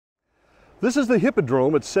This is the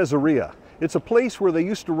Hippodrome at Caesarea. It's a place where they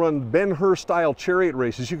used to run Ben-Hur style chariot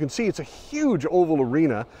races. You can see it's a huge oval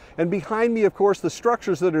arena, and behind me, of course, the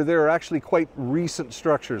structures that are there are actually quite recent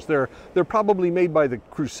structures. They're probably made by the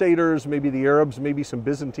Crusaders, maybe the Arabs, maybe some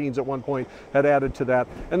Byzantines at one point had added to that,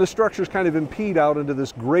 and the structures kind of impede out into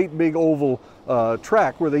this great big oval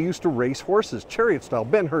track where they used to race horses, chariot style,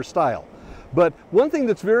 Ben-Hur style. But one thing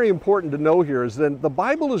that's very important to know here is that the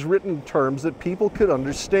Bible is written in terms that people could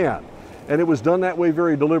understand. And it was done that way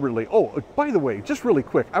very deliberately. Oh, by the way, just really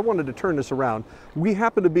quick, I wanted to turn this around. We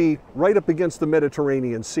happen to be right up against the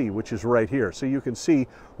Mediterranean Sea, which is right here. So you can see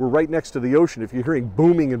we're right next to the ocean. If you're hearing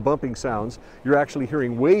booming and bumping sounds, you're actually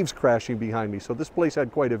hearing waves crashing behind me. So this place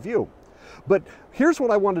had quite a view. But here's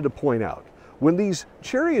what I wanted to point out. When these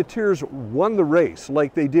charioteers won the race,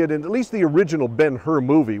 like they did in at least the original Ben-Hur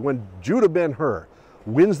movie, when Judah Ben-Hur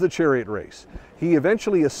wins the chariot race, he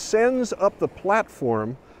eventually ascends up the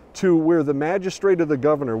platform to where the magistrate or the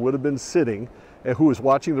governor would have been sitting, who was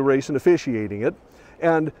watching the race and officiating it.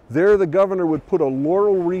 And there the governor would put a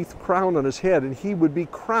laurel wreath crown on his head, and he would be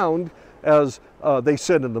crowned as they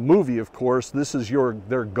said in the movie, of course, this is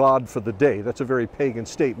their God for the day. That's a very pagan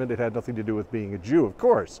statement. It had nothing to do with being a Jew, of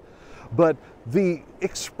course. But the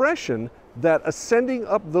expression that ascending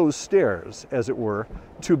up those stairs, as it were,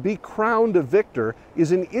 to be crowned a victor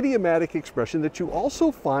is an idiomatic expression that you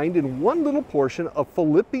also find in one little portion of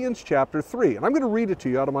Philippians chapter 3. And I'm going to read it to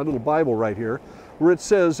you out of my little Bible right here, where it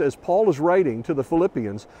says, as Paul is writing to the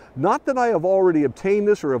Philippians, "Not that I have already obtained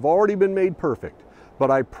this or have already been made perfect,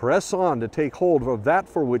 but I press on to take hold of that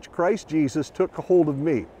for which Christ Jesus took hold of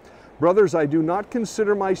me. Brothers, I do not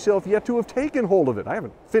consider myself yet to have taken hold of it." I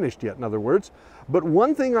haven't finished yet, in other words. "But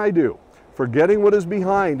one thing I do, forgetting what is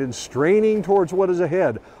behind and straining towards what is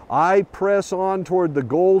ahead, I press on toward the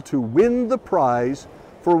goal to win the prize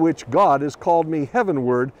for which God has called me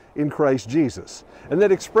heavenward in Christ Jesus." And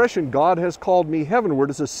that expression, "God has called me heavenward,"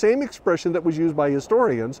 is the same expression that was used by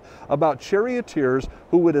historians about charioteers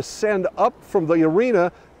who would ascend up from the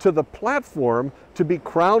arena to the platform to be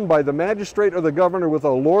crowned by the magistrate or the governor with a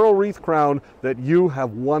laurel wreath crown that you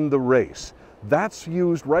have won the race. That's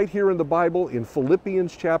used right here in the Bible in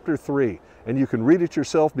Philippians chapter 3. And you can read it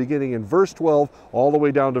yourself beginning in verse 12 all the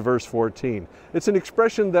way down to verse 14. It's an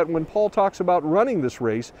expression that when Paul talks about running this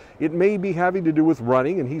race, it may be having to do with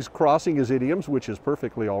running, and he's crossing his idioms, which is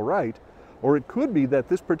perfectly all right. Or it could be that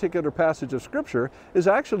this particular passage of Scripture is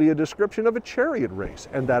actually a description of a chariot race,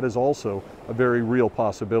 and that is also a very real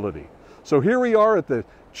possibility. So here we are at the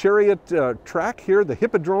chariot track here, the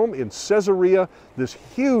Hippodrome in Caesarea, this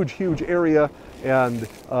huge, huge area, and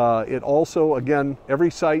it also, again,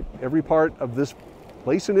 every site, every part of this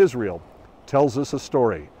place in Israel tells us a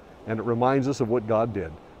story, and it reminds us of what God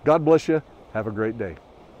did. God bless you. Have a great day.